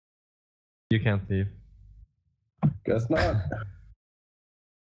You can't leave. Guess not.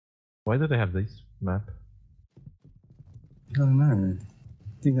 Why do they have this map? I don't know.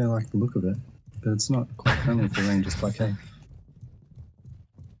 I think they like the look of it, but it's not quite friendly for Rangers by K.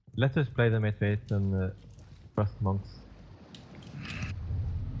 Let's just play them 8v8 and trust monks.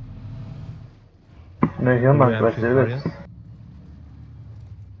 No, he'll not let do this.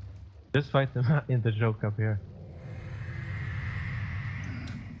 Just fight them in the joke up here.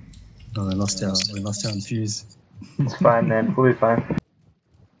 Oh, we lost our infuse. It's fine, man. We'll be fine.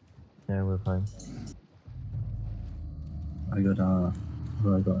 Yeah, we're fine. I got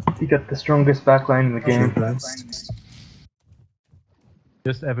what I got? You got the strongest backline in the game.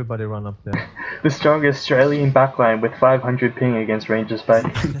 Just everybody run up there. The strongest Australian backline with 500 ping against Rangers fight.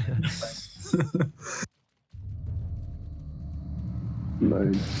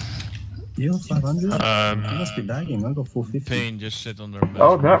 Nice. You got 500? You must be bagging. I got 450. Pain just sit on their mouth.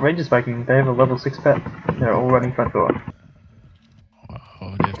 Oh, not Rangers fighting. They have a level 6 pet. They're all running front door.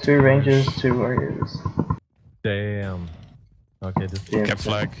 Oh, they have 2 Rangers, 2 Warriors. Damn. Okay, this Yeah. Cap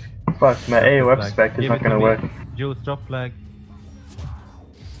flag. Fuck, my AOF spec is Give not it to gonna me. work. Jules, drop flag.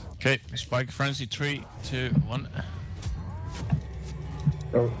 Okay, spike frenzy. 3, 2, 1.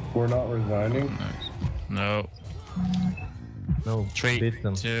 Oh, we're not resigning? Nice. No. No, 3, beat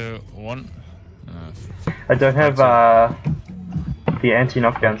them. 2, 1. I don't have the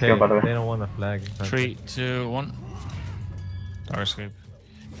anti-knockdown skill, by the They way. don't want a flag. 3, 2, 1. Dark escape.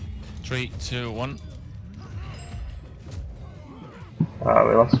 3, 2, 1. We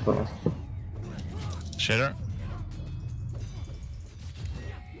lost Flux. Shader.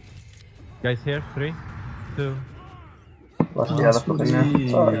 Guys here, 3, 2. Lost the other flipping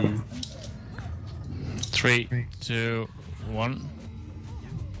now. Sorry. 3, 2, 1.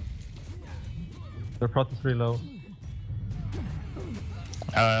 Their Prot is really low.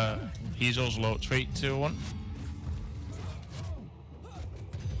 He's also low. 3, 2, 1.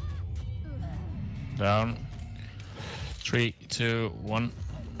 Down. 3, 2, 1.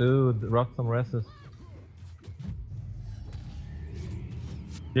 Dude, rock some reses.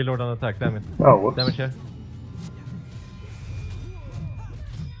 Lord on attack, damn it. Oh, whoops. Damage here.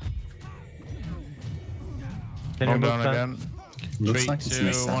 Can you Come move down that? again. Looks 3, like it's an 2,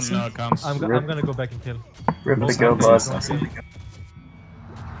 1. assassin. No, counts. I'm gonna go back and kill. Rip the Most go, likely boss. it's okay.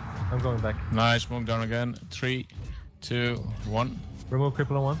 I'm going back. Nice. Smoke down again. 3, 2, 1. Remove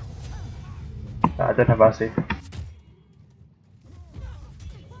cripple on 1. I don't have RC.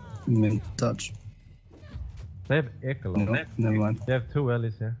 Touch. They have Echo. No, never mind. They have 2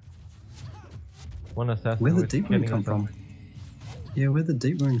 Ellies here. One assassin. Where'd the with deep wound killing come on from? Yeah, where'd the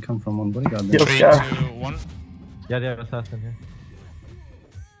deep wound come from on bodyguard? Yep. 3, Yeah. 2, 1. top. Yeah, they have assassin here.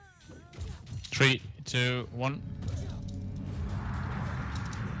 3, 2, 1.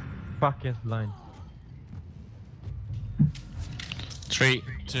 Fuck, yes, blind. 3,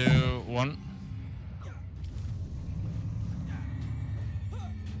 2, 1.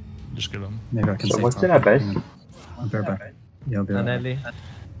 Just kill him. Maybe I can So save what's time. in our base? I'll be right back. Yeah, I'll be right And back. Ellie.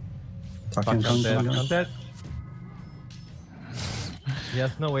 Tuck Fuck, in, I'm dead. come I'm dead. He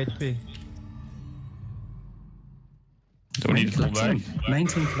has no HP. Don't need to fall back. Main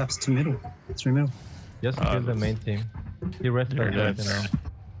team collapsed to middle. Through middle. Just kill the main team. He rests You're right dead. now.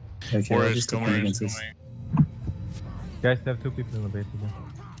 Okay, I'll Forest just defend coming. against this. Guys, they have 2 people in the base again.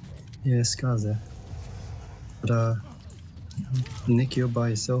 Yeah, Scar's there. But Nick, you're by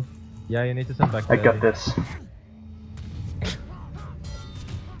yourself. Yeah, you need to send back I the got Ellie. this.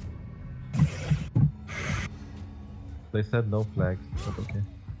 They said no flags, but okay.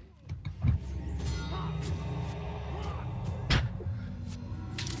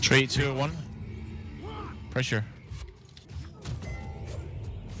 Three, two, 1. Pressure.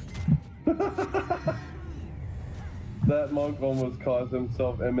 That monk almost caused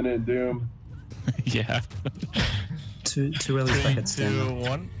himself imminent doom. Yeah. Two early back 3, at 2, stand.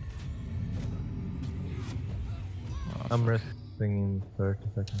 1. I'm resting in 30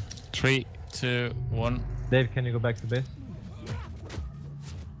 seconds. 3, 2, 1. Dave, can you go back to base?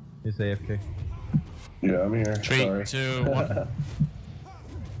 He's AFK. Yeah, I'm here. 3, Sorry. 2, 1.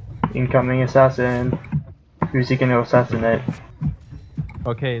 Incoming assassin. Who's he gonna assassinate?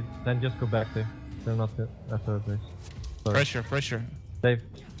 Okay, then just go back there. They're not after the base. Sorry. Pressure, pressure. Dave.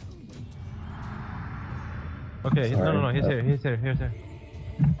 Okay, no, Sorry. no, he's here, he's here.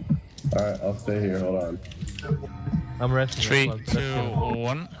 Alright, I'll stay here. Hold on. I'm resting. 3, as well, so 2, let's go.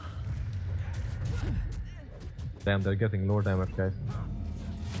 1. Damn, they're getting lore damage, guys.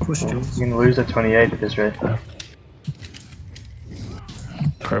 Push Jules. You can lose at 28 at this rate. Yeah,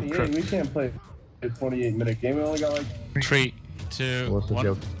 we can't play a 28-minute game. We only got like 3, 2, What's the 1.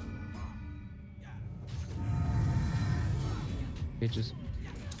 joke? Pages.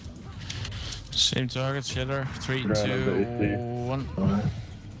 Same target, shitter. 3, Ground 2, over 1.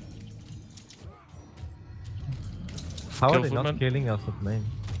 How are Kill they Footman. not killing us at main?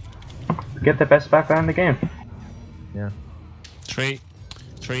 Get the best background in the game. Yeah. 3,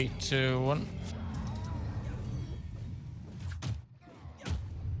 2, 1.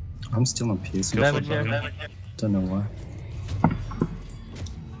 I'm still on piercing. Kill Damage Footman. here. Don't know why.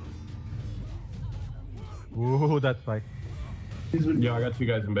 Ooh, that spike. Yo, I got 2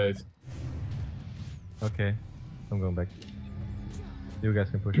 guys in base. Okay. I'm going back. You guys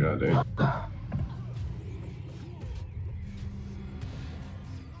can push Yeah, it. dude.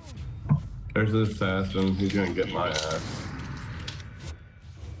 There's this assassin. He's gonna get my ass.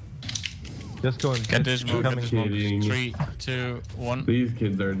 Just go and Get this move, get coming. this move. Kidding. 3, 2, 1. These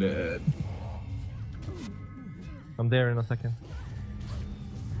kids are dead. I'm there in a second.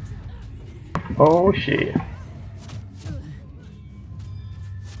 Oh shit.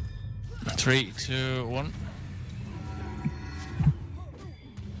 3, 2, 1.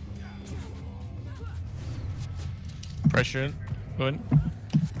 Pressure in. Go in.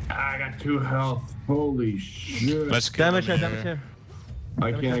 I got 2 health. Holy shit. Let's kill Damage here, him damage here.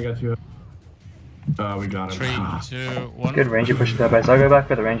 I can't. I got 2 health. Oh, we got him. 3, Ah. 2, 1. Good ranger pushing that base. I'll go back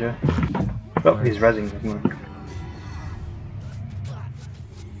for the ranger. Oh, he's rezzing. Come on.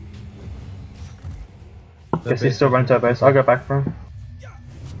 Guess he's still running to our base. I'll go back for him.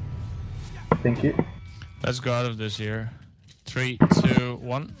 Thank you. Let's go out of this here. 3, 2,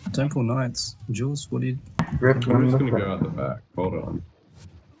 1. Temple Knights. Jules, what do you... Rip, We're just gonna remember? go out the back. Hold on.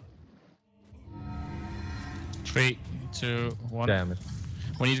 3, 2, 1. Damn it.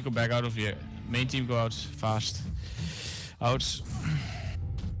 We need to go back out of here. Main team go out fast. Out.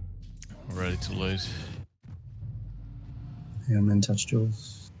 Already too late. Yeah, I'm in touch,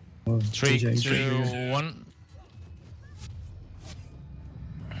 Jules. Oh, 3, GG. 2, 1.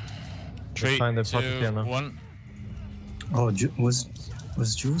 3, find the pocket here 2, now. 1. Oh,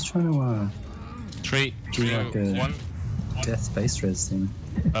 was Jules trying to Three, do two, like a 1. death base res thing?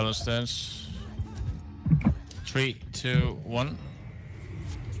 Balance stance. 3, 2, 1.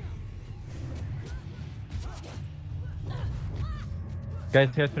 Guys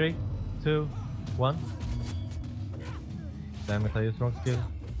here, 3, 2, 1. Damn it, I used wrong skill.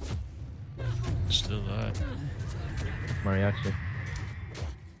 Still that. Mariachi.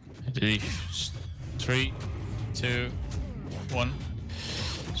 3, 2, 1.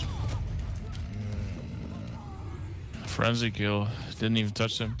 Frenzy kill. Didn't even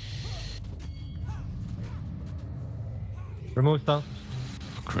touch him. Remove stun.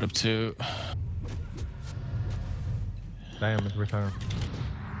 Crib 2. Damn it, return.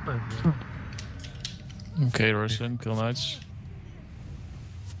 Okay, Russian, kill knights.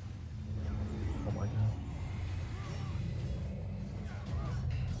 Oh my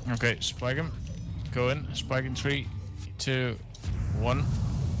god. Okay, spike him. Go in. Spike in 3, 2, 1.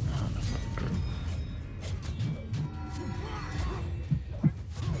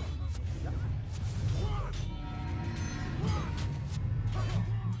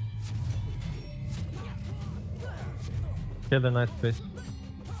 Kill the nice fish.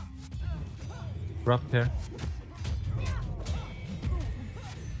 Drop here.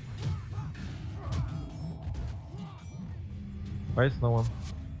 Why is no one?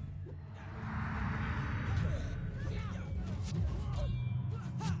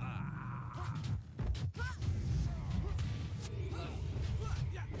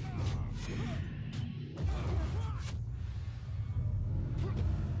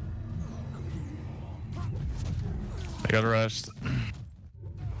 I got rest.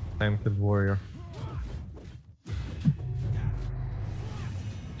 Time killed warrior.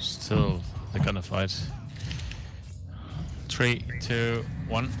 Still, they're gonna fight. 3, 2,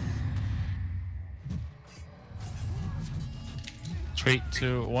 1. 3,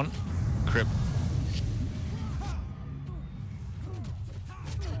 2, 1. Crip.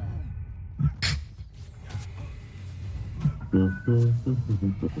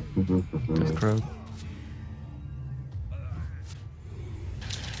 Death crowd.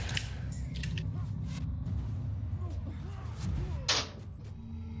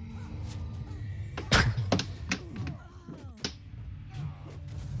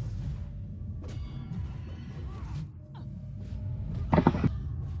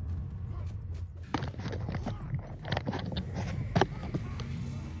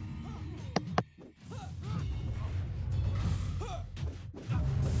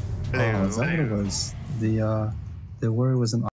 Oh, is that what it was? The warrior was an